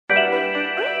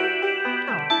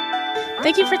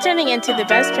Thank you for tuning in to the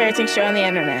best parenting show on the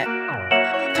internet.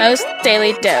 Post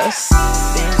Daily Dose.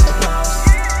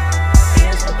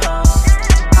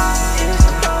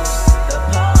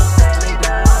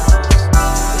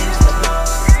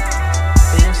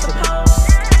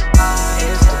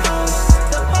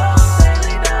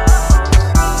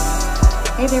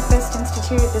 Hey there, Post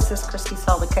Institute. This is Christy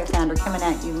Saul, the co-founder, coming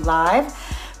at you live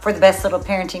for the best little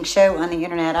parenting show on the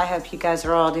internet. I hope you guys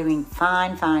are all doing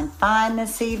fine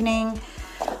this evening.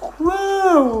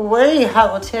 Woo! I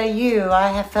will tell you,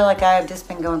 I feel like I have just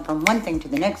been going from one thing to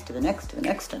the next, to the next, to the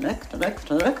next, to the next, to the next,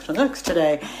 to the next, to the next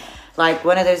today. Like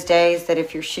one of those days that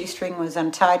if your shoestring was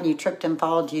untied and you tripped and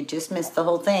followed, you just missed the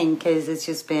whole thing, because it's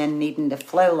just been needing to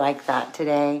flow like that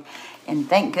today. And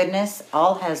thank goodness,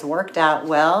 all has worked out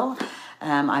well.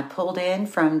 I pulled in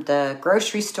from the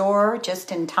grocery store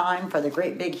just in time for the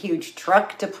great big huge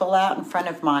truck to pull out in front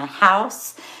of my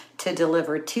house to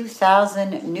deliver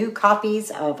 2,000 new copies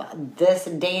of this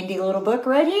dandy little book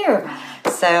right here.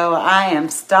 So I am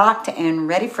stocked and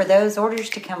ready for those orders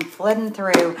to come flooding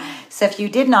through. So if you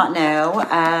did not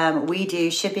know, we do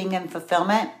shipping and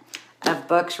fulfillment of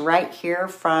books right here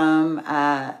from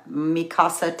Mi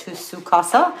Casa to Su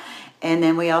Casa. And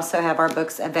then we also have our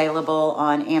books available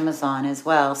on Amazon as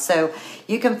well. So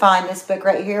you can find this book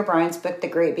right here, Brian's book, The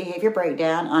Great Behavior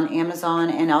Breakdown, on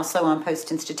Amazon and also on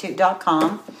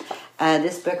postinstitute.com.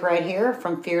 This book right here,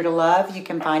 From Fear to Love, you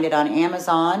can find it on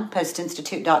Amazon,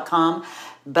 postinstitute.com.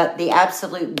 But the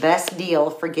absolute best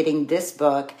deal for getting this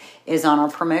book is on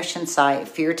our promotion site,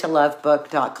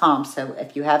 feartolovebook.com. So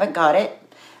if you haven't got it,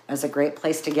 that's a great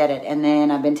place to get it. And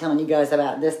then I've been telling you guys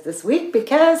about this week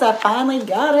because I finally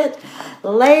got it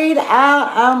laid out.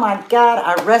 Oh my God.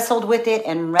 I wrestled with it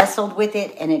and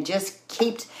it just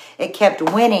kept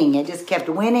winning. It just kept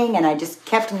winning and I just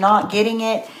kept not getting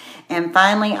it. And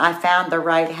finally I found the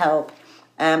right help.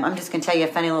 I'm just going to tell you a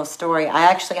funny little story. I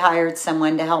actually hired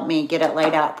someone to help me get it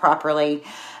laid out properly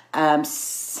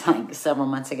several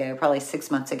months ago, probably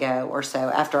 6 months ago or so,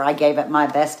 after I gave it my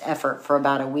best effort for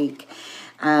about a week.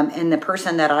 And the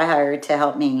person that I hired to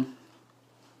help me,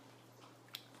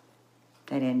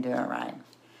 they didn't do it right.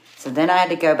 So then I had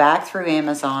to go back through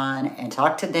Amazon and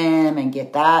talk to them and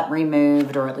get that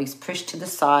removed or at least pushed to the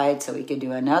side so we could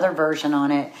do another version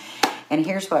on it. And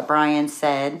here's what Brian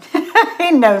said. He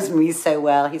knows me so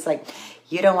well. He's like,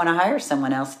 you don't want to hire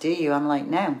someone else, do you? I'm like,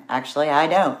 no, actually, I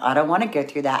don't. I don't want to go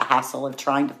through that hassle of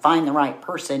trying to find the right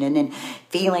person and then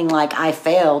feeling like I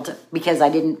failed because I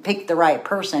didn't pick the right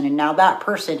person. And now that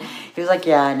person, he was like,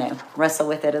 yeah, I know. Wrestle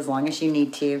with it as long as you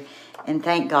need to. And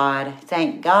thank God,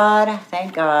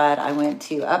 I went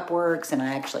to Upworks and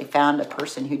I actually found a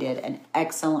person who did an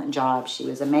excellent job. She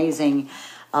was amazing.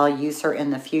 I'll use her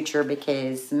in the future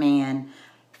because, man,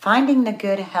 finding the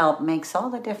good help makes all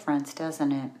the difference,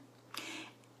 doesn't it?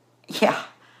 Yeah,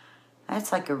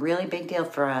 that's like a really big deal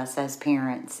for us as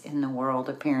parents in the world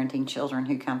of parenting children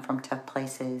who come from tough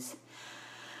places.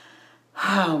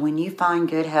 Oh, when you find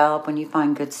good help, when you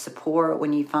find good support,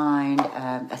 when you find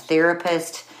a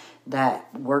therapist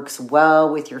that works well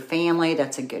with your family,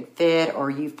 that's a good fit, or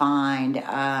you find,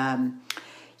 a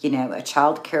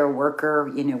child care worker,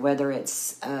 whether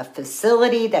it's a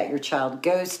facility that your child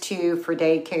goes to for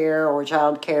daycare or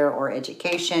child care or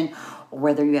education, or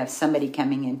whether you have somebody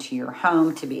coming into your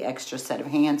home to be extra set of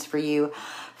hands for you,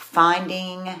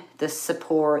 finding the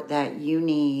support that you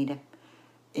need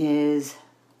is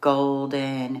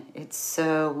golden. It's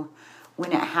so,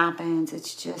 when it happens, it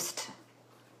just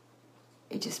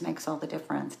makes all the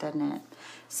difference, doesn't it?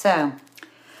 So,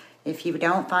 if you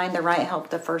don't find the right help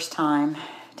the first time,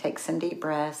 take some deep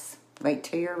breaths, wait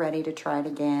till you're ready to try it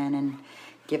again, and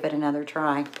give it another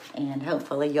try. And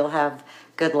hopefully you'll have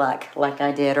good luck like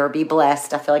I did, or be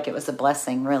blessed. I feel like it was a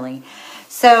blessing, really.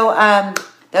 So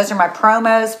those are my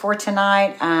promos for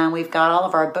tonight. We've got all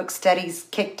of our book studies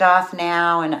kicked off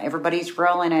now, and everybody's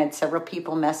rolling. I had several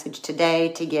people message today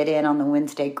to get in on the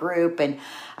Wednesday group, and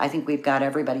I think we've got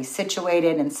everybody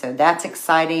situated, and so that's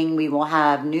exciting. We will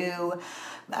have new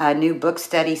book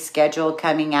study schedule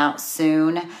coming out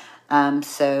soon.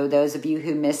 So those of you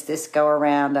who missed this go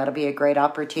around, that'll be a great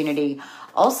opportunity.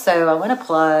 Also, I want to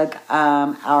plug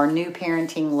our new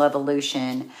Parenting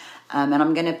Levolution. And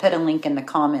I'm going to put a link in the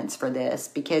comments for this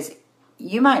because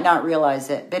you might not realize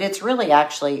it, but it's really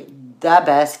actually the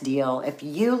best deal. If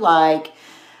you like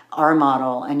our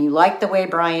model and you like the way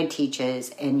Brian teaches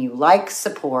and you like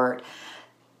support,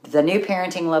 the new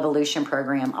Parenting Levolution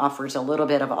program offers a little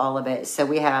bit of all of it. So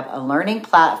we have a learning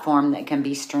platform that can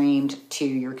be streamed to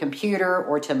your computer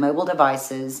or to mobile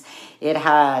devices. It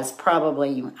has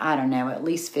probably, at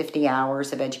least 50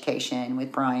 hours of education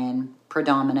with Brian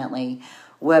predominantly.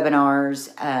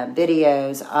 webinars,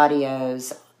 videos,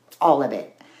 audios, all of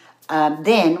it.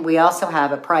 Then we also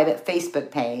have a private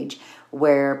Facebook page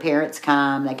where parents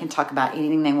come. They can talk about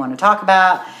anything they want to talk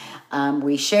about.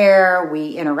 We share,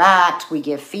 we interact, we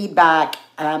give feedback.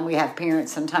 We have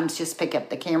parents sometimes just pick up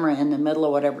the camera in the middle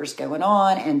of whatever's going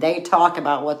on and they talk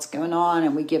about what's going on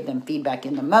and we give them feedback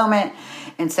in the moment.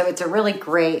 And so it's a really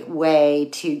great way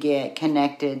to get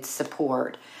connected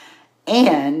support.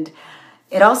 And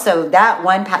it also, that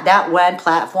one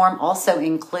platform also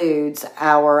includes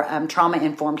our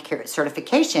trauma-informed care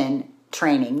certification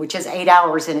training, which is 8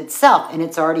 hours in itself, and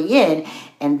it's already in.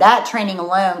 And that training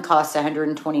alone costs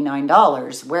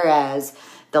 $129, whereas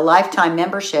the lifetime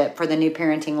membership for the New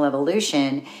Parenting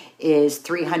Levolution is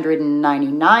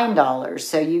 $399.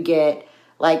 So you get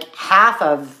like half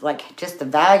of like just the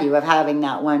value of having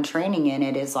that one training in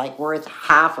it is like worth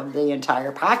half of the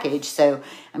entire package. So,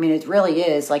 I mean, it really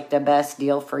is like the best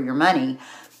deal for your money.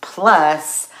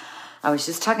 Plus, I was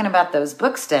just talking about those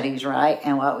book studies, right?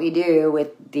 And what we do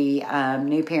with the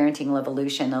New Parenting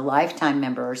Levolution, the lifetime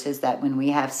members, is that when we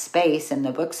have space in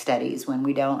the book studies, when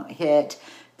we don't hit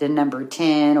the number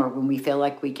 10 or when we feel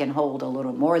like we can hold a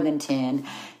little more than 10,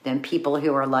 then people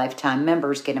who are lifetime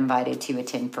members get invited to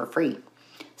attend for free.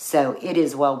 So it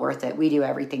is well worth it. We do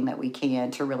everything that we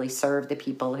can to really serve the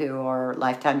people who are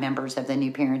lifetime members of the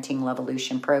New Parenting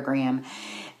Levolution program,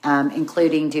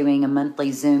 including doing a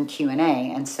monthly Zoom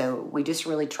Q&A. And so we just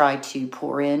really try to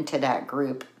pour into that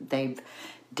group. They've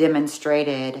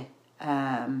demonstrated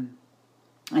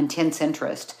intense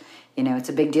interest. You know, it's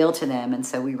a big deal to them, and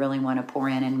so we really want to pour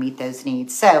in and meet those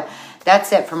needs. So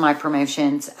that's it for my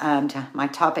promotions. My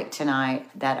topic tonight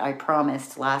that I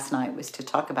promised last night was to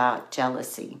talk about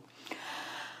jealousy.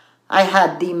 I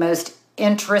had the most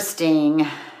interesting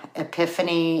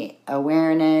epiphany,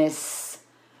 awareness,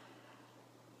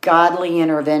 godly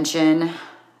intervention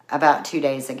about 2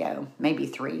 days ago, maybe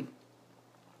 3.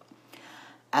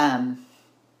 I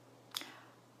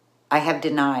have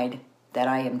denied that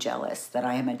I am jealous, that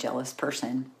I am a jealous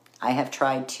person. I have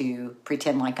tried to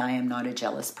pretend like I am not a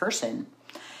jealous person.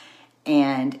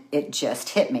 And it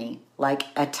just hit me like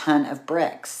a ton of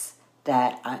bricks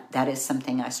that that is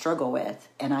something I struggle with.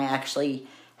 And I actually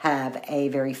have a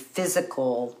very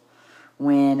physical,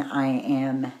 when I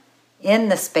am in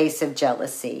the space of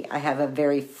jealousy, I have a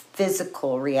very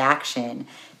physical reaction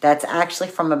that's actually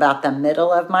from about the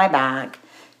middle of my back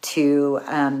to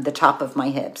the top of my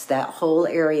hips. That whole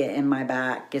area in my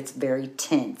back gets very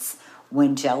tense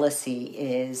when jealousy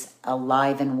is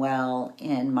alive and well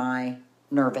in my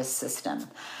nervous system.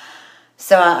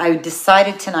 So I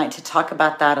decided tonight to talk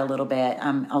about that a little bit.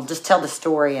 I'll just tell the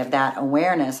story of that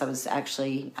awareness. I was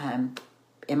actually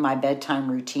in my bedtime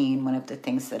routine. One of the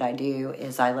things that I do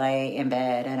is I lay in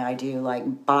bed and I do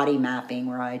like body mapping,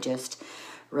 where I just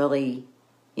really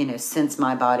sense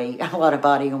my body, a lot of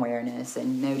body awareness,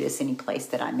 and notice any place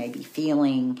that I may be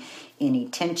feeling any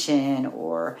tension,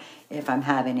 or if I'm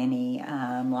having any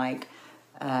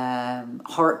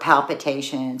heart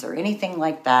palpitations or anything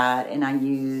like that. And I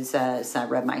use, so I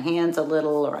rub my hands a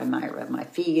little, or I might rub my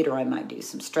feet, or I might do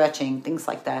some stretching, things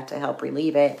like that to help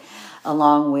relieve it,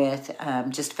 along with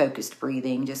just focused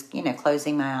breathing, just,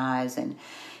 closing my eyes and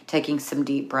taking some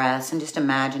deep breaths and just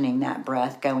imagining that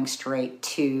breath going straight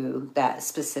to that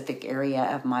specific area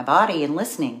of my body, and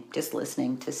just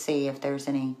listening to see if there's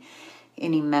any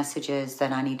messages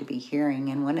that I need to be hearing.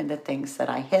 And one of the things that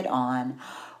I hit on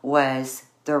was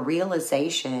the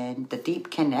realization, the deep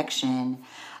connection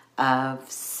of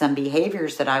some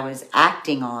behaviors that I was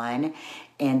acting on,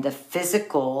 and the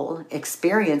physical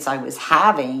experience I was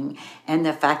having, and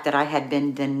the fact that I had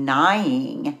been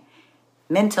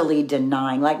mentally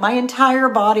denying, like my entire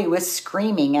body was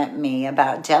screaming at me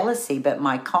about jealousy, but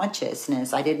my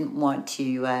consciousness, I didn't want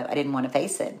to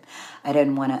face it. I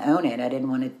didn't want to own it. I didn't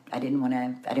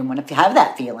want to have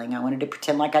that feeling. I wanted to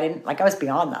pretend like I was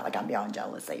beyond that, like I'm beyond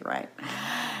jealousy, right?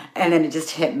 And then it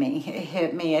just hit me. It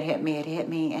hit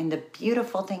me. And the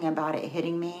beautiful thing about it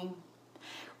hitting me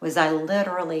was I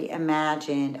literally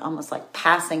imagined almost like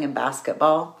passing a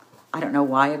basketball. I don't know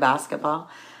why a basketball.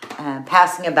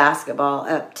 Passing a basketball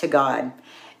up to God,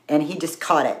 and he just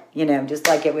caught it,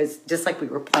 just like we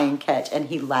were playing catch, and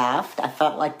he laughed. I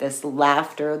felt like this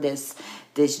laughter, this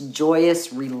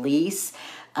joyous release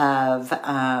of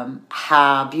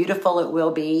how beautiful it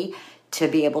will be to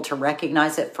be able to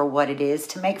recognize it for what it is,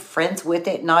 to make friends with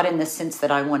it, not in the sense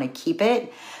that I want to keep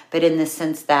it, but in the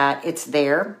sense that it's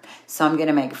there. So I'm going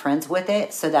to make friends with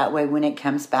it. So that way, when it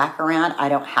comes back around, I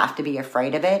don't have to be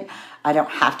afraid of it. I don't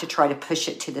have to try to push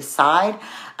it to the side.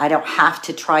 I don't have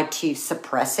to try to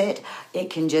suppress it. It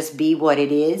can just be what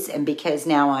it is. And because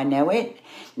now I know it,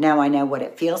 now I know what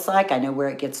it feels like, I know where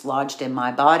it gets lodged in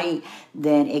my body,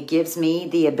 then it gives me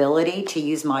the ability to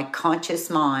use my conscious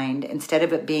mind instead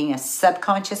of it being a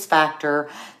subconscious factor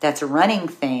that's running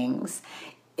things.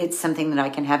 It's something that I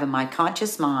can have in my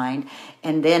conscious mind,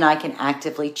 and then I can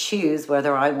actively choose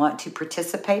whether I want to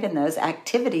participate in those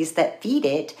activities that feed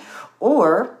it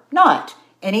or not.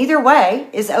 And either way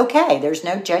is okay. There's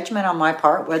no judgment on my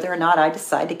part whether or not I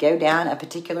decide to go down a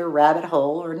particular rabbit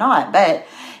hole or not. But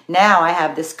now I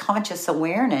have this conscious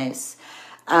awareness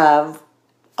of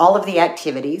all of the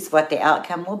activities, what the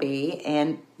outcome will be,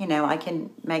 and, I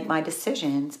can make my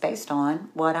decisions based on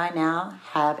what I now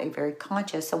have a very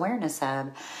conscious awareness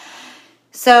of.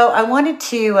 So I wanted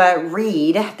to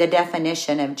read the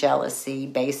definition of jealousy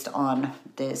based on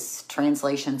this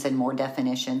translations and more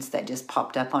definitions that just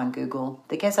popped up on Google,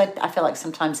 because I feel like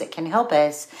sometimes it can help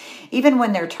us, even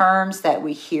when they're terms that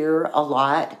we hear a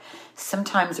lot.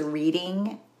 Sometimes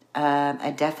reading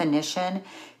a definition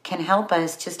can help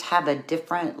us just have a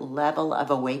different level of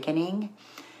awakening.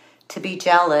 To be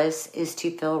jealous is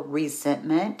to feel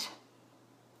resentment,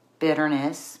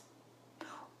 bitterness,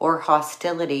 or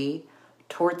hostility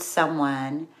towards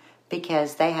someone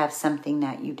because they have something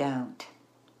that you don't.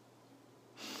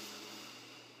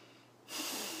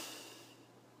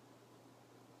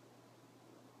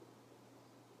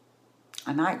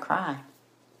 I might cry.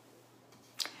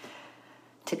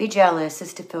 To be jealous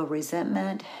is to feel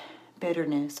resentment,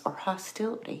 bitterness, or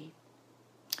hostility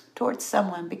towards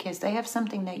someone because they have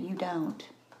something that you don't.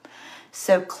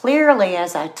 So clearly,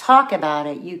 as I talk about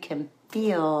it, you can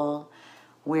feel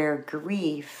where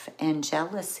grief and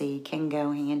jealousy can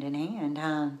go hand in hand,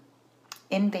 huh?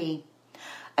 Envy,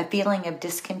 a feeling of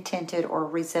discontented or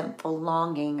resentful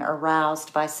longing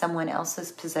aroused by someone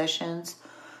else's possessions,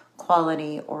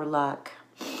 quality, or luck.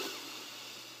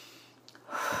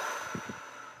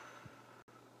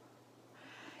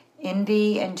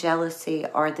 Envy and jealousy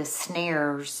are the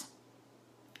snares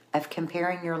of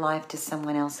comparing your life to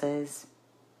someone else's.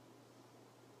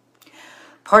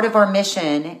 Part of our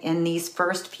mission in these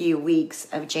first few weeks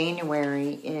of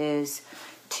January is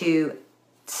to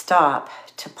stop,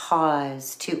 to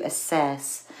pause, to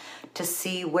assess, to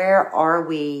see where are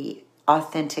we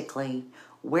authentically,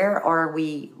 where are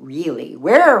we really,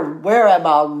 where am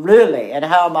I really, and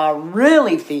how am I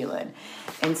really feeling.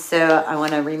 And so I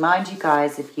want to remind you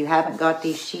guys, if you haven't got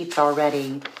these sheets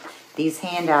already, these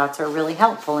handouts are really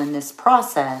helpful in this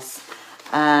process.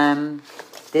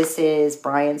 This is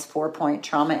Brian's 4-point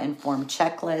trauma-informed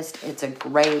checklist. It's a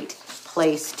great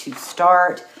place to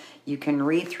start. You can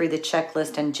read through the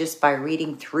checklist, and just by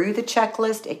reading through the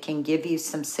checklist, it can give you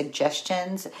some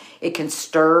suggestions. It can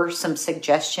stir some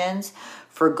suggestions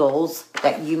for goals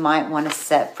that you might want to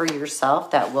set for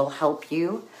yourself that will help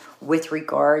you with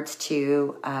regards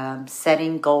to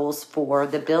setting goals for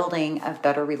the building of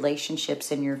better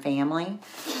relationships in your family.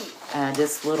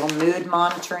 This little mood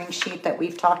monitoring sheet that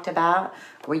we've talked about,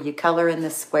 where you color in the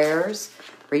squares,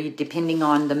 where you, depending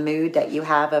on the mood that you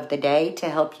have of the day, to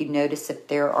help you notice if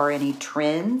there are any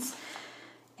trends.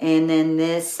 And then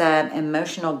this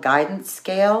emotional guidance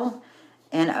scale.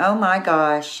 And oh my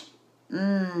gosh,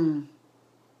 look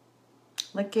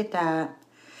at that.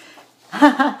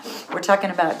 We're talking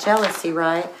about jealousy,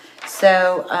 right?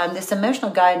 So this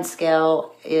emotional guidance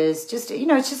scale is just,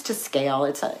 it's just a scale.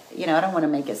 It's a, I don't want to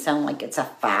make it sound like it's a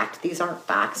fact. These aren't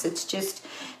facts. It's just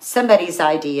somebody's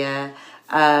idea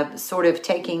of sort of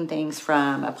taking things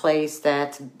from a place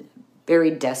that's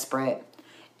very desperate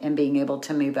and being able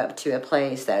to move up to a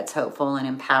place that's hopeful and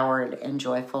empowered and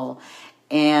joyful.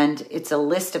 And it's a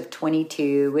list of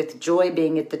 22, with joy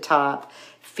being at the top,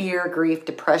 fear, grief,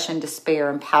 depression, despair,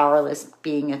 and powerless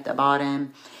being at the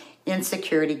bottom.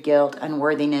 Insecurity, guilt,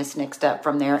 unworthiness next up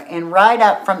from there. And right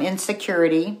up from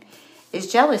insecurity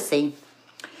is jealousy.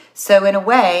 So in a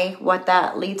way, what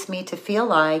that leads me to feel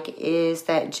like is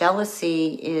that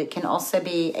jealousy, it can also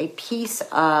be a piece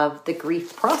of the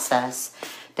grief process.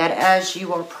 That as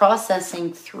you are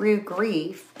processing through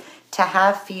grief, to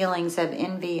have feelings of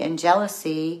envy and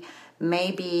jealousy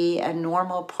may be a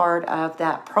normal part of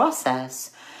that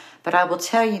process. But I will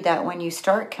tell you that when you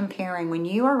start comparing, when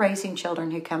you are raising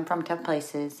children who come from tough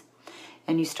places,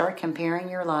 and you start comparing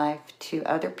your life to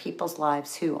other people's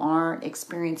lives who aren't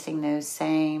experiencing those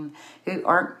same, who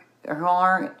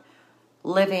aren't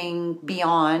living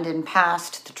beyond and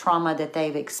past the trauma that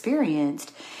they've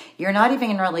experienced, you're not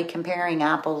even really comparing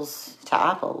apples to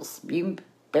apples. You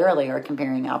barely are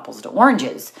comparing apples to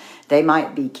oranges. They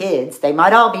might be kids, they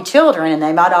might all be children, and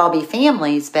they might all be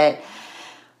families, but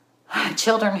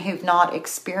children who've not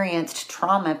experienced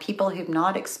trauma, people who've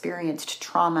not experienced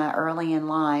trauma early in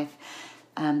life,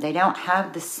 they don't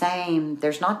have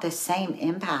there's not the same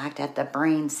impact at the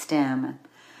brain stem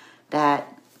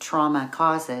that trauma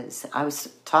causes. I was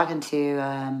talking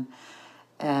to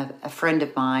a friend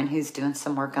of mine who's doing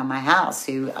some work on my house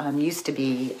who used to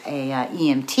be a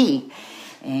EMT,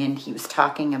 and he was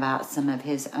talking about some of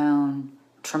his own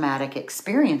traumatic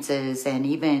experiences, and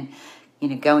even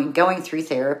going through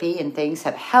therapy and things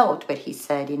have helped. But he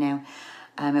said,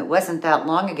 it wasn't that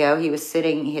long ago he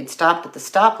had stopped at the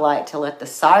stoplight to let the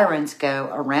sirens go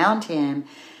around him,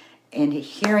 and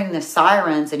hearing the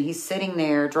sirens, and he's sitting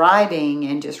there driving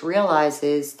and just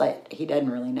realizes that he doesn't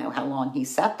really know how long he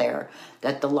sat there,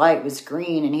 that the light was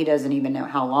green, and he doesn't even know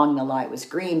how long the light was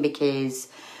green, because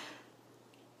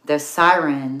the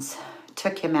sirens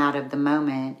took him out of the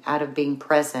moment, out of being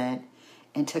present,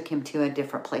 and took him to a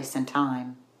different place in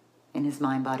time in his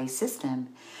mind-body system.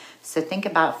 So think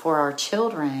about for our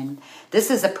children, this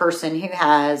is a person who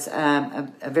has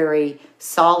a very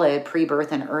solid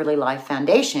pre-birth and early life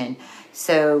foundation.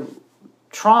 So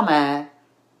trauma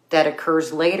that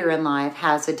occurs later in life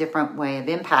has a different way of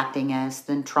impacting us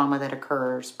than trauma that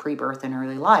occurs pre-birth and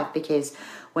early life, because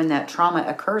when that trauma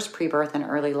occurs pre-birth and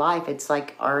early life, it's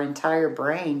like our entire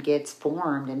brain gets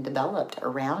formed and developed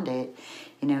around it.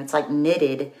 It's like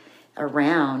knitted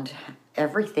around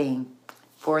everything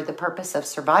for the purpose of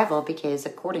survival, because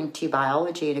according to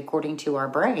biology and according to our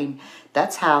brain,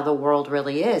 that's how the world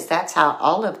really is. That's how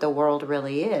all of the world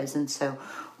really is. And so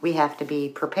we have to be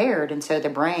prepared. And so the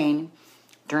brain,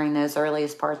 during those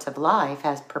earliest parts of life,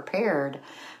 has prepared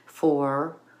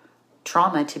for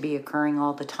trauma to be occurring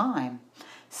all the time.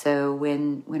 So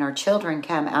when our children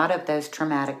come out of those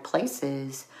traumatic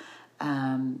places,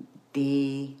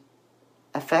 the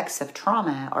effects of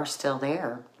trauma are still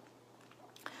there.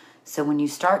 So when you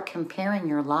start comparing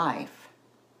your life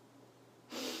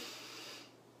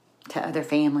to other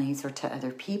families or to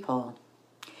other people,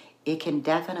 it can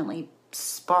definitely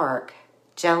spark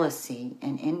jealousy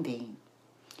and envy.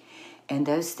 And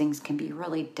those things can be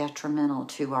really detrimental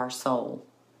to our soul.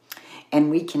 And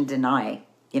we can deny.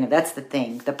 That's the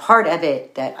thing. The part of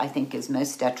it that I think is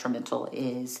most detrimental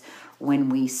is when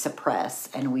we suppress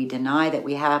and we deny that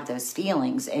we have those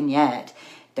feelings, and yet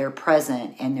they're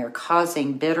present and they're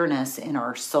causing bitterness in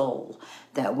our soul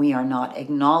that we are not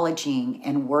acknowledging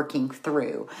and working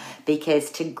through. Because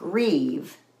to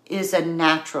grieve is a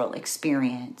natural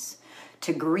experience.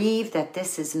 To grieve that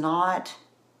this is not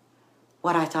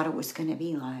what I thought it was going to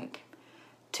be like.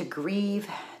 To grieve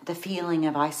the feeling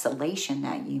of isolation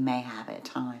that you may have at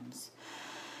times.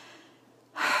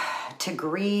 To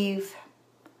grieve,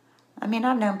 I've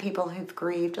known people who've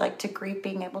grieved, like to grieve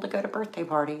being able to go to birthday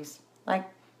parties. Like,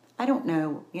 I don't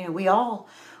know, we all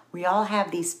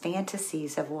have these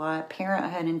fantasies of what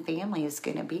parenthood and family is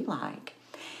going to be like.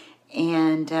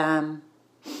 And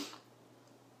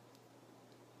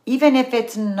even if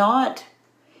it's not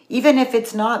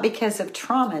because of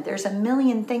trauma, there's a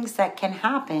million things that can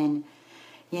happen,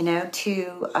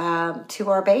 to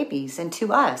our babies and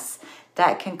to us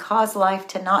that can cause life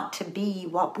to not to be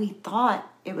what we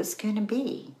thought it was going to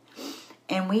be.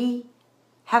 And we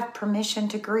have permission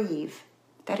to grieve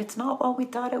that it's not what we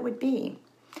thought it would be.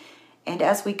 And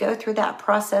as we go through that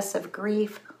process of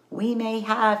grief, we may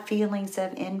have feelings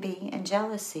of envy and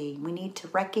jealousy. We need to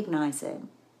recognize it.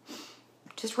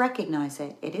 Just recognize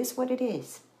it. It is what it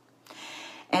is.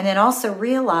 And then also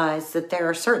realize that there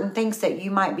are certain things that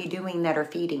you might be doing that are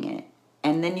feeding it.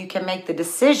 And then you can make the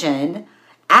decision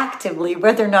actively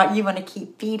whether or not you want to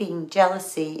keep feeding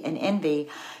jealousy and envy.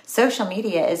 Social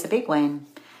media is a big one.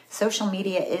 Social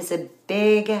media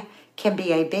can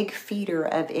be a big feeder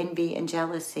of envy and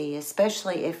jealousy,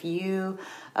 especially if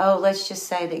let's just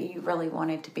say that you really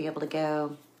wanted to be able to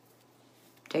go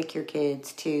take your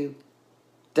kids to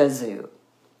the zoo.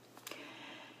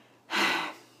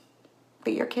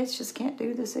 But your kids just can't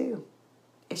do the zoo.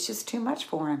 It's just too much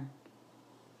for them.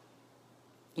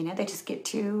 They just get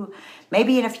too,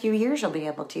 maybe in a few years you'll be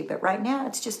able to, but right now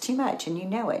it's just too much, and you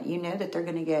know it. You know that they're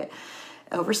going to get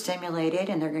overstimulated,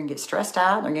 and they're going to get stressed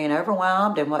out, and they're going to get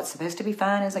overwhelmed, and what's supposed to be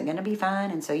fun isn't going to be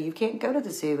fun, and so you can't go to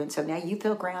the zoo, and so now you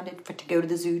feel grounded to go to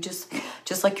the zoo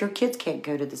just like your kids can't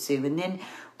go to the zoo. And then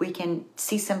we can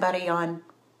see somebody on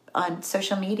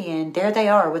social media, and there they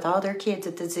are with all their kids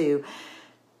at the zoo.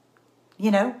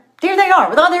 There they are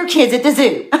with all their kids at the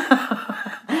zoo.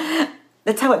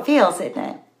 That's how it feels, isn't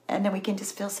it? And then we can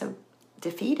just feel so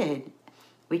defeated.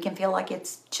 We can feel like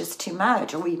it's just too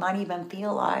much, or we might even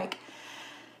feel like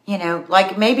You know,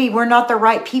 like maybe we're not the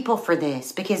right people for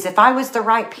this, because if I was the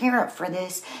right parent for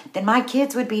this, then my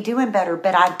kids would be doing better.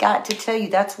 But I've got to tell you,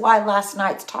 that's why last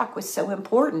night's talk was so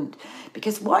important,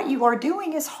 because what you are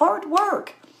doing is hard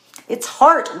work. It's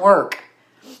hard work.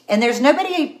 And there's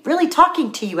nobody really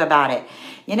talking to you about it.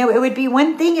 You know, it would be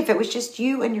one thing if it was just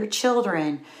you and your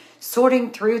children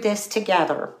sorting through this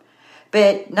together.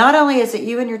 But not only is it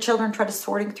you and your children try to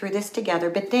sorting through this together,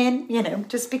 but then, you know,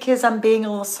 just because I'm being a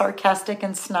little sarcastic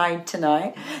and snide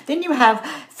tonight, then you have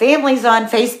families on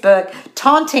Facebook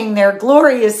taunting their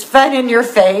glorious fun in your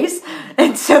face.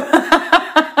 And so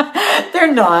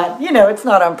they're not, you know, it's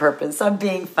not on purpose. I'm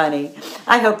being funny.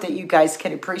 I hope that you guys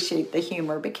can appreciate the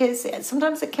humor, because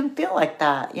sometimes it can feel like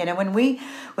that. You know, when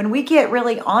we get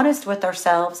really honest with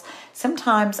ourselves,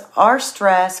 sometimes our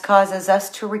stress causes us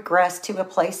to regress to a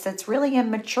place that's really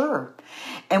immature.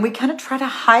 And we kind of try to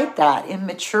hide that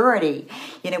immaturity.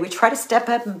 You know, we try to step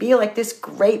up and be like this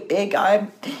great big, I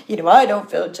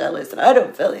don't feel jealous and I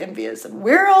don't feel envious and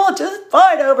we're all just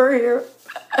fine over here.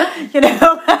 You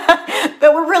know,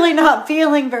 but we're really not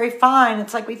feeling very fine.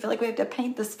 It's like we feel like we have to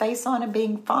paint this face on and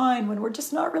being fine when we're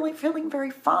just not really feeling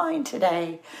very fine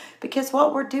today, because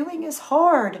what we're doing is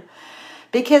hard.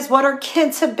 Because what our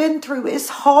kids have been through is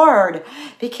hard,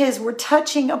 because we're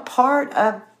touching a part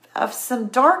of some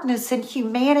darkness in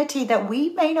humanity that we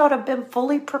may not have been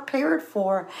fully prepared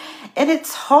for. And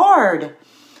it's hard.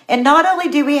 And not only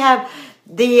do we have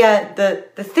the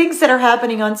things that are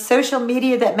happening on social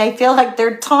media that may feel like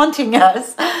they're taunting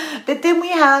us, but then we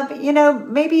have, you know,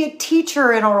 maybe a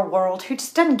teacher in our world who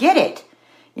just doesn't get it.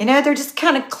 You know, they're just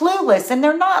kind of clueless, and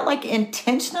they're not like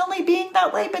intentionally being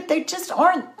that way, but they just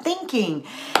aren't thinking.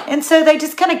 And so they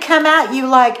just kind of come at you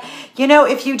like, you know,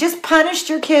 if you just punished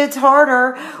your kids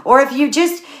harder, or if you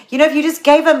just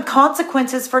gave them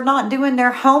consequences for not doing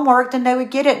their homework, then they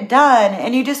would get it done.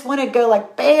 And you just want to go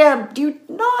like, bam, do you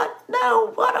not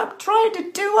know what I'm trying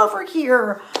to do over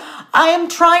here? I am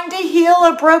trying to heal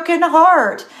a broken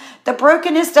heart, the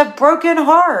brokenest of broken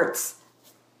hearts.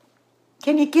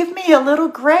 Can you give me a little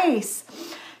grace?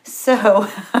 So,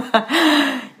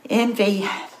 envy,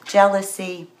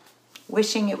 jealousy,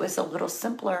 wishing it was a little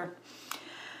simpler.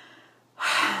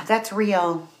 That's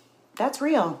real. That's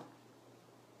real.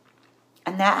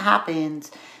 And that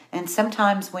happens. And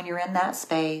sometimes when you're in that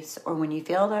space, or when you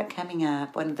feel that coming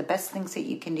up, one of the best things that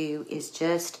you can do is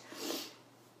just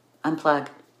unplug.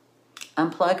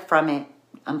 Unplug from it.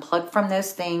 Unplug from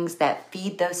those things that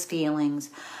feed those feelings.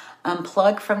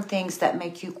 Unplug from things that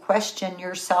make you question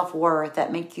your self-worth,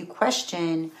 that make you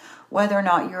question whether or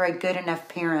not you're a good enough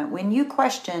parent. When you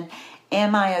question,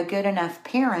 am I a good enough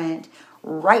parent?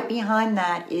 Right behind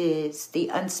that is the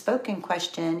unspoken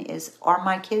question is, are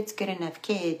my kids good enough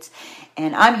kids?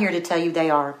 And I'm here to tell you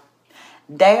they are.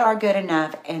 They are good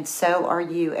enough, and so are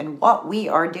you. And what we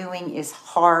are doing is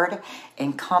hard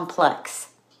and complex.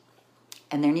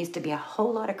 And there needs to be a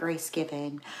whole lot of grace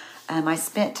given. I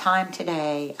spent time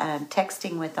today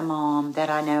texting with a mom that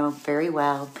I know very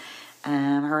well,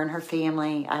 her and her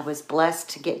family. I was blessed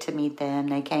to get to meet them.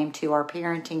 They came to our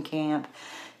parenting camp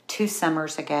 2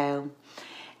 summers ago.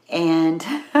 And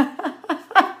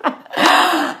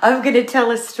I'm going to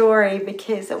tell a story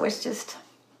because it was just,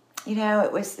 you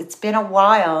know, it's been a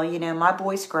while. You know, my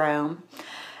boy's grown.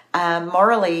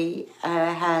 Marley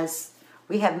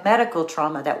we have medical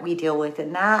trauma that we deal with,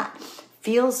 and that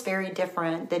feels very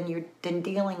different than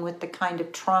dealing with the kind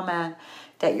of trauma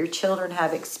that your children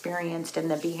have experienced and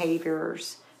the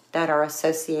behaviors that are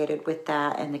associated with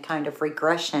that, and the kind of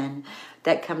regression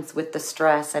that comes with the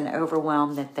stress and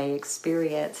overwhelm that they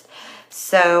experienced.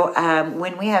 So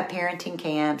when we have parenting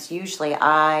camps, usually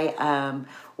I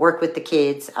work with the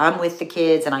kids. I'm with the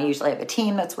kids, and I usually have a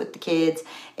team that's with the kids.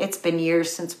 It's been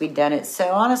years since we've done it.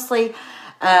 So honestly,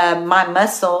 my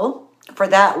muscle for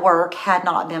that work had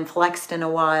not been flexed in a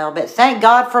while, but thank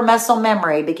God for muscle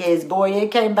memory, because boy,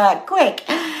 it came back quick.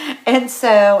 And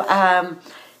so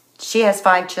she has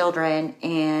 5 children,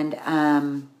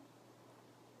 and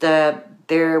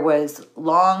there was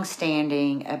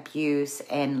long-standing abuse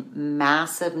and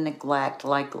massive neglect,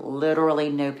 like literally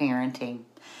no parenting.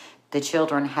 The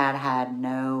children had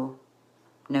no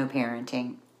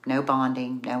parenting, no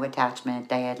bonding, no attachment.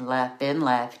 They had been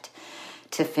left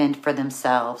to fend for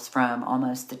themselves from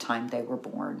almost the time they were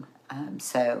born.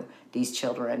 So these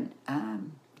children,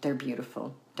 they're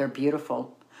beautiful. They're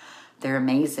beautiful. They're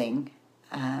amazing.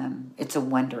 It's a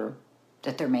wonder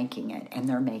that they're making it, and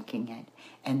they're making it.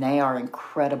 And they are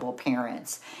incredible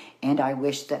parents. And I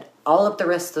wish that all of the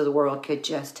rest of the world could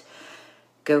just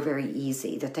go very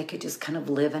easy, that they could just kind of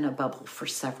live in a bubble for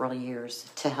several years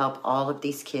to help all of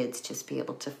these kids just be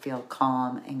able to feel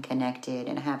calm and connected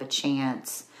and have a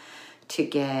chance to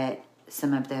get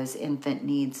some of those infant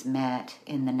needs met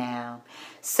in the now.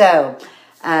 So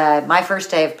my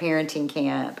first day of parenting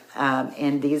camp,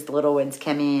 and these little ones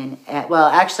come in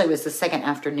actually it was the second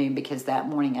afternoon, because that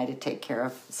morning I had to take care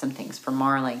of some things for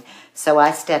Marley. So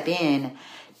I step in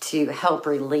to help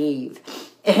relieve.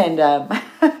 And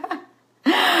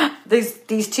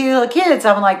these two little kids,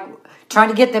 I'm like trying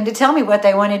to get them to tell me what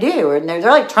they want to do. And they're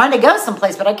like trying to go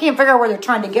someplace, but I can't figure out where they're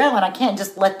trying to go. And I can't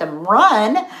just let them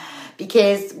run,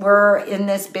 because we're in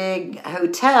this big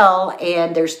hotel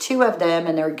and there's two of them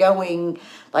and they're going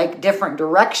like different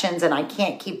directions, and I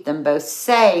can't keep them both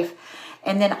safe.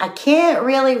 And then I can't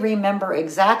really remember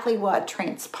exactly what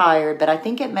transpired, but I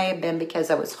think it may have been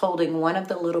because I was holding one of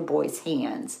the little boy's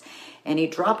hands, and he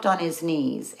dropped on his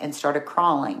knees and started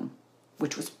crawling,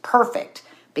 which was perfect,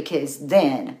 because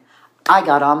then I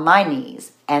got on my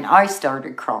knees and I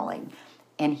started crawling,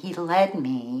 and he led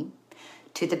me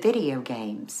to the video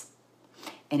games.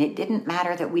 And it didn't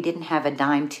matter that we didn't have a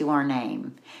dime to our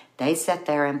name. They sat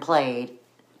there and played,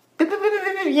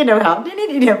 you know how,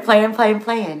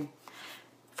 playing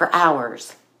for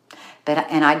hours.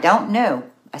 And I don't know,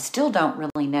 I still don't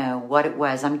really know what it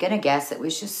was. I'm going to guess it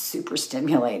was just super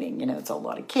stimulating. You know, it's a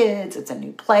lot of kids, it's a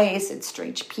new place, it's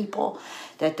strange people,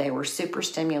 that they were super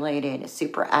stimulated,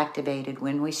 super activated.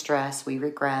 When we stress, we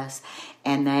regress.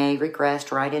 And they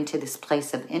regressed right into this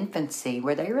place of infancy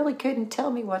where they really couldn't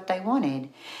tell me what they wanted.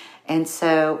 And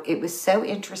so it was so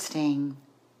interesting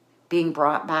being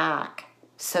brought back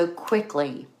so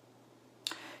quickly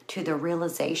to the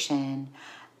realization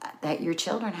that your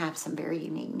children have some very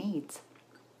unique needs.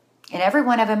 And every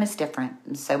one of them is different.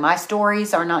 And so my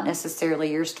stories are not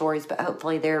necessarily your stories, but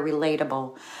hopefully they're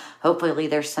relatable. Hopefully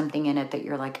there's something in it that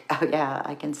you're like, oh yeah,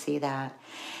 I can see that.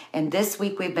 And this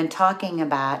week we've been talking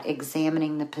about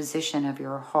examining the position of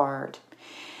your heart.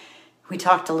 We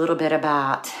talked a little bit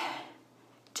about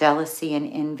jealousy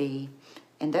and envy.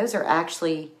 And those are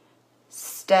actually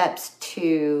steps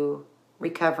to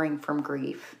recovering from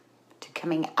grief, to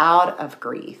coming out of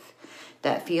grief.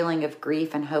 That feeling of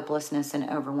grief and hopelessness and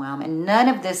overwhelm. And none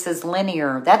of this is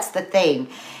linear. That's the thing.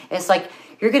 It's like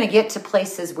you're going to get to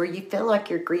places where you feel like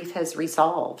your grief has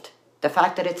resolved. The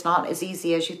fact that it's not as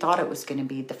easy as you thought it was going to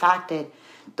be. The fact that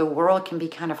the world can be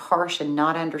kind of harsh and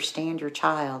not understand your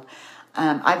child.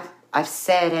 I've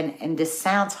said, and this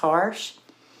sounds harsh,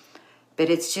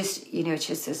 but it's just, you know, it's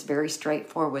just this very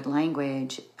straightforward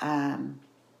language.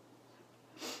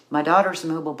 My daughter's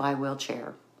mobile by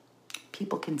wheelchair.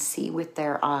 People can see with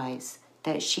their eyes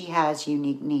that she has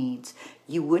unique needs.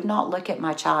 You would not look at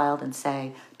my child and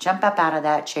say, jump up out of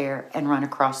that chair and run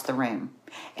across the room.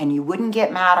 And you wouldn't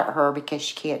get mad at her because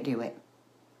she can't do it.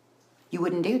 You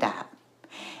wouldn't do that.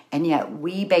 And yet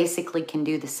we basically can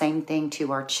do the same thing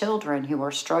to our children who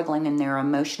are struggling in their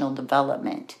emotional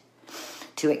development,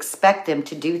 to expect them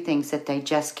to do things that they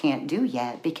just can't do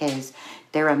yet because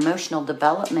their emotional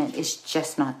development is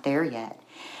just not there yet.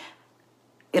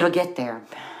 It'll get there,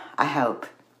 I hope.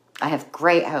 I have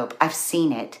great hope. I've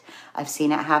seen it. I've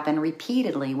seen it happen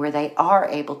repeatedly where they are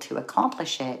able to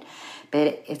accomplish it.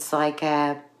 But it's like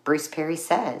Bruce Perry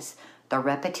says, the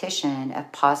repetition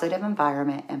of positive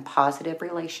environment and positive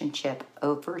relationship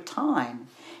over time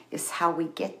is how we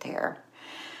get there.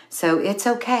 So it's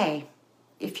okay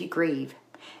if you grieve.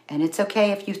 And it's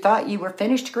okay if you thought you were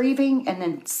finished grieving and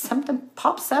then something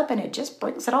pops up and it just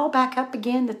brings it all back up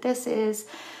again, that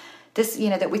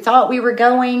that we thought we were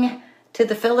going to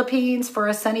the Philippines for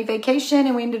a sunny vacation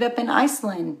and we ended up in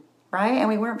Iceland, right? And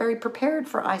we weren't very prepared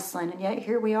for Iceland. And yet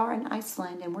here we are in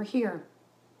Iceland and we're here.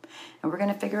 And we're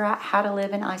going to figure out how to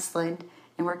live in Iceland,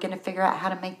 and we're going to figure out how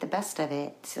to make the best of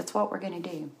it. So that's what we're going to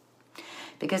do,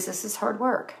 because this is hard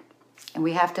work. And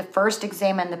we have to first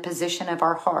examine the position of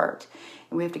our heart.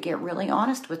 And we have to get really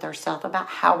honest with ourselves about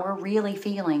how we're really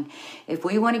feeling. If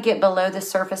we want to get below the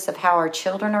surface of how our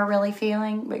children are really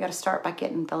feeling, we got to start by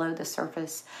getting below the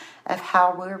surface of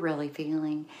how we're really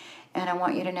feeling. And I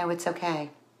want you to know it's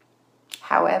okay.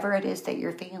 However it is that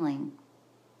you're feeling,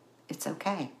 it's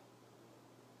okay.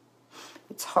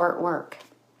 It's hard work.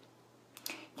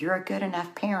 You're a good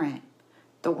enough parent.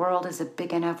 The world is a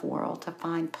big enough world to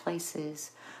find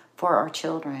places for our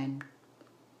children.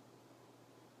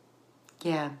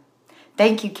 Yeah.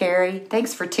 Thank you, Carrie.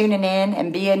 Thanks for tuning in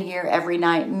and being here every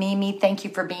night. Mimi, thank you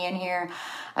for being here.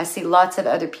 I see lots of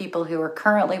other people who are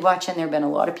currently watching. There have been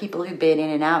a lot of people who've been in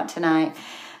and out tonight.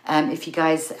 If you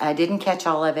guys didn't catch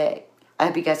all of it, I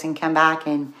hope you guys can come back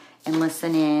and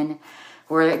listen in.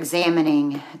 We're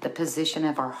examining the position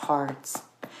of our hearts.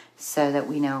 so that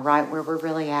we know right where we're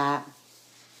really at,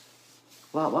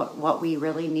 what we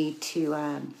really need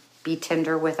to be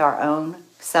tender with our own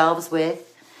selves with,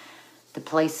 the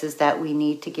places that we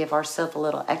need to give ourselves a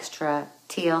little extra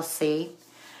TLC.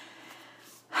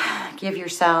 Give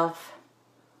yourself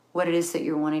what it is that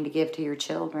you're wanting to give to your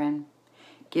children.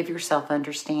 Give yourself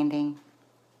understanding.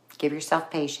 Give yourself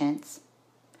patience.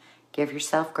 Give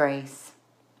yourself grace.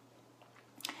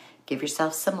 Give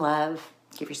yourself some love.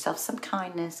 Give yourself some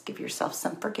kindness. Give yourself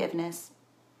some forgiveness.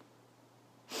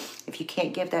 If you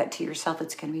can't give that to yourself,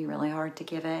 it's going to be really hard to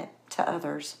give it to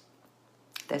others.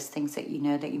 Those things that you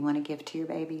know that you want to give to your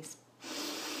babies.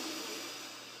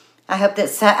 I hope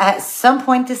that at some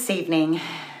point this evening,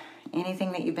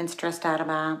 anything that you've been stressed out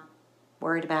about,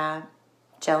 worried about,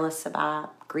 jealous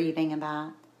about, grieving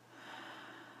about,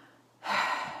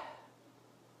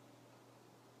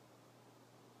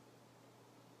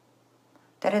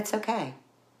 that it's okay.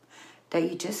 That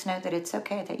you just know that it's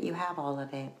okay, that you have all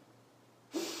of it.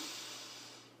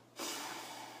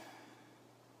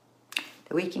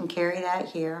 That we can carry that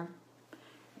here,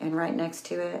 and right next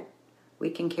to it, we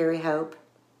can carry hope,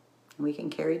 and we can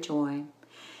carry joy.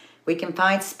 We can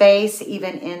find space,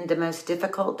 even in the most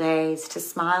difficult days, to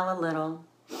smile a little,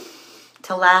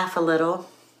 to laugh a little.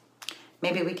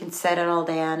 Maybe we can set it all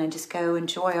down and just go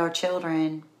enjoy our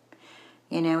children.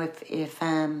 You know, if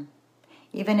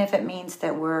even if it means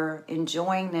that we're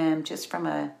enjoying them just from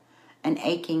an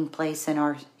aching place in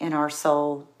our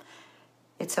soul,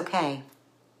 it's okay.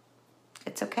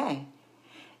 It's okay.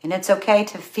 And it's okay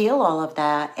to feel all of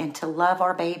that and to love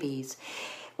our babies.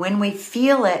 When we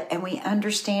feel it and we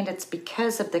understand it's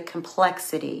because of the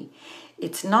complexity,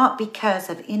 it's not because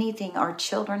of anything our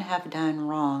children have done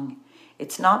wrong.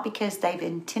 It's not because they've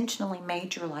intentionally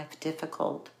made your life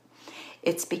difficult.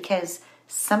 It's because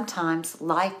sometimes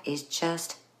life is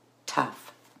just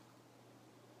tough.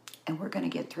 And we're going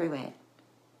to get through it.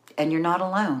 And you're not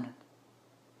alone.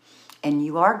 And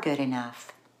you are good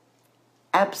enough.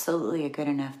 Absolutely a good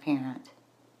enough parent.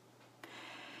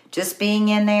 Just being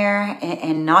in there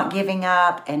and not giving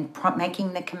up and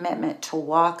making the commitment to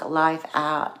walk life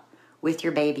out with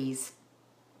your babies.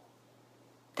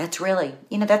 That's really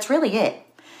it.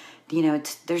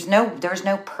 There's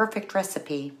no perfect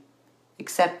recipe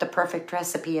except the perfect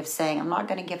recipe of saying, I'm not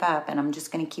going to give up and I'm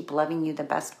just going to keep loving you the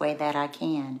best way that I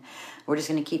can. We're just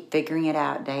going to keep figuring it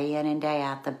out day in and day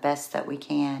out the best that we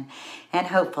can. And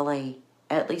hopefully,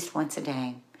 at least once a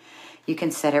day, you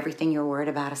can set everything you're worried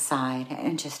about aside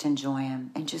and just enjoy them.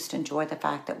 And just enjoy the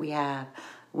fact that we have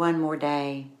one more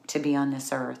day to be on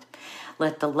this earth.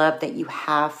 Let the love that you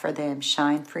have for them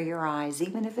shine through your eyes,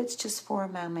 even if it's just for a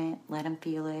moment. Let them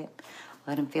feel it.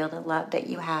 Let them feel the love that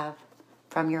you have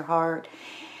from your heart.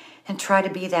 And try to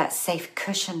be that safe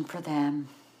cushion for them.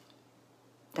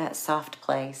 That soft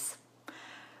place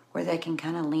where they can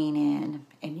kind of lean in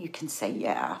and you can say,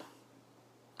 yeah,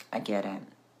 I get it.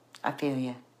 I feel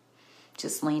you.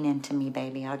 Just lean into me,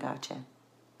 baby. I got you.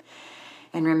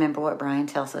 And remember what Brian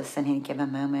tells us in any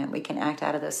given moment. We can act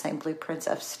out of those same blueprints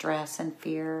of stress and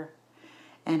fear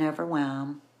and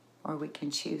overwhelm, or we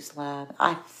can choose love.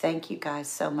 I thank you guys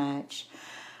so much.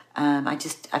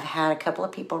 I've had a couple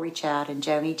of people reach out, and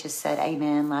Joni just said,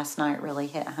 amen. Last night really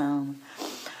hit home.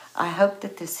 I hope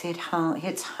that this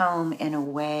hits home in a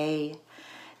way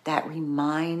that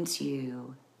reminds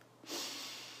you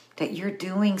that you're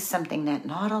doing something that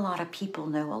not a lot of people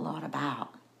know a lot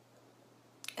about.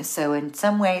 So in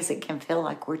some ways it can feel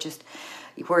like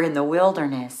we're in the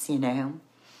wilderness,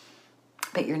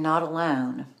 but you're not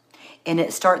alone. And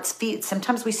it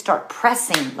sometimes we start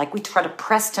pressing, like we try to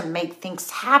press to make things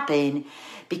happen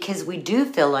because we do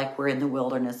feel like we're in the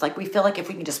wilderness. Like we feel like if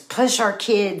we can just push our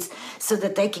kids so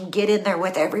that they can get in there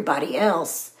with everybody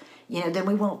else, then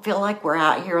we won't feel like we're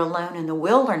out here alone in the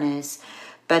wilderness.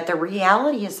 But the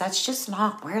reality is that's just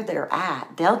not where they're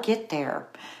at. They'll get there,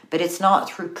 but it's not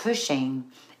through pushing.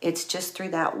 It's just through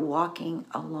that walking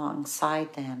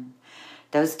alongside them.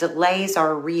 Those delays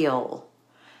are real.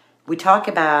 We talk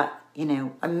about,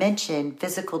 I mentioned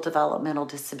physical developmental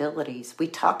disabilities. We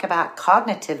talk about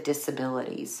cognitive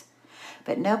disabilities.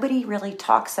 But nobody really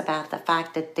talks about the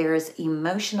fact that there is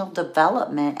emotional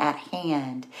development at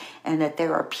hand and that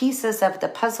there are pieces of the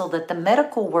puzzle that the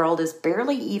medical world is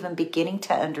barely even beginning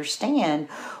to understand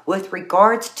with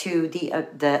regards to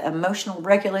the emotional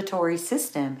regulatory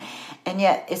system. And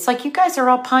yet it's like you guys are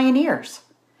all pioneers.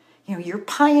 You're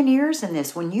pioneers in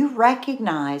this. When you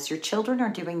recognize your children are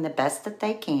doing the best that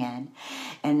they can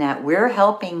and that we're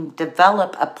helping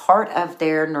develop a part of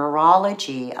their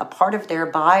neurology, a part of their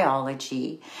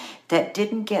biology that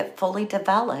didn't get fully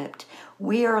developed,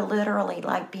 We are literally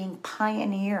like being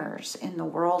pioneers in the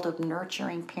world of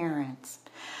nurturing parents.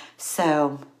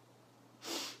 So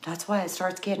that's why it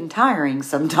starts getting tiring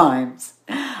sometimes.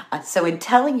 So in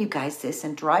telling you guys this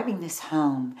and driving this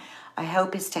home, I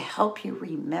hope is to help you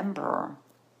remember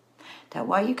that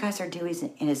what you guys are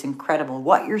doing is incredible.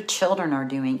 What your children are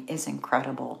doing is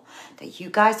incredible. That you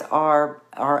guys are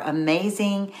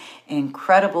amazing,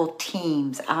 incredible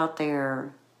teams out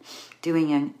there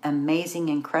doing amazing,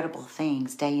 incredible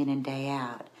things day in and day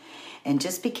out. And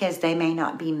just because they may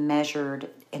not be measured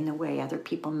in the way other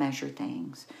people measure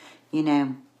things, you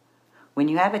know, when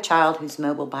you have a child who's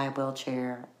mobile by a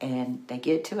wheelchair and they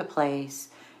get to a place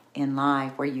in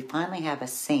life where you finally have a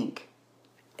sink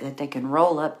that they can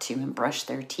roll up to and brush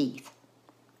their teeth,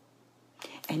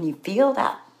 and you feel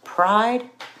that pride,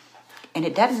 and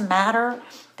it doesn't matter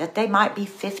that they might be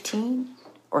 15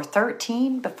 or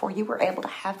 13 before you were able to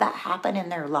have that happen in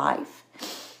their life,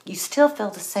 you still feel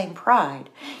the same pride.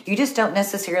 You just don't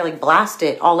necessarily blast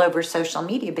it all over social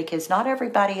media because not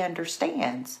everybody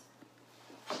understands.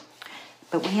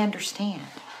 But we understand.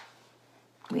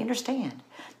 We understand.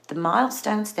 The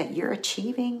milestones that you're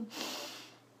achieving,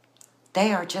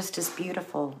 they are just as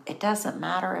beautiful. It doesn't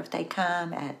matter if they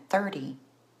come at 30.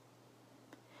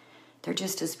 They're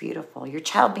just as beautiful. Your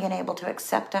child being able to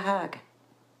accept a hug,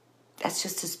 that's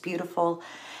just as beautiful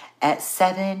at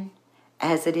 7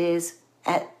 as it is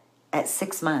at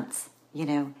 6 months. You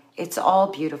know, it's all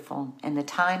beautiful. And the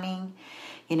timing,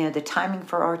 you know, the timing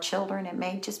for our children, it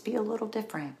may just be a little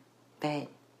different, but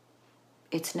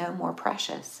it's no more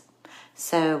precious.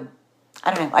 So,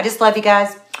 I don't know. I just love you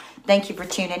guys. Thank you for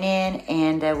tuning in,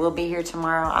 and we'll be here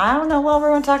tomorrow. I don't know what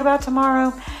we're going to talk about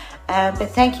tomorrow,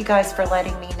 but thank you guys for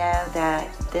letting me know that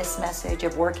this message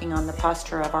of working on the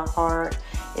posture of our heart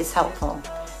is helpful.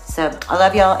 So, I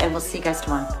love y'all, and we'll see you guys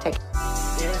tomorrow. Take care.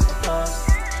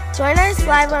 Join us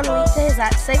live on weekdays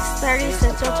at 6:30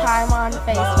 Central Time on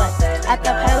Facebook at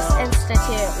the Post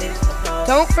Institute.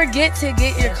 Don't forget to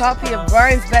get your copy of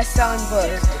Brian's best-selling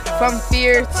book, From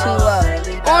Fear to Love,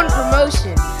 on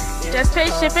promotion. Just pay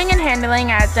shipping and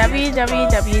handling at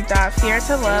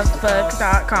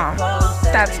www.feartolovebook.com.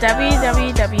 That's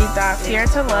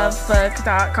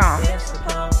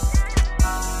www.feartolovebook.com.